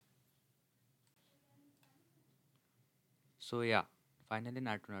So yeah, finally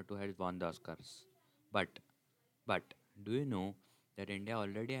Natu Natu has won the Oscars. But but do you know that India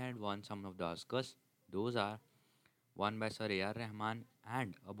already had won some of the Oscars? Those are won by Sir A.R. Rahman,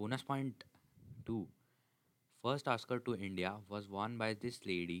 and a bonus point too. First Oscar to India was won by this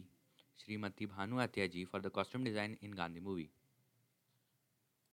lady, Srimati Bhanu Athiya ji, for the costume design in Gandhi movie.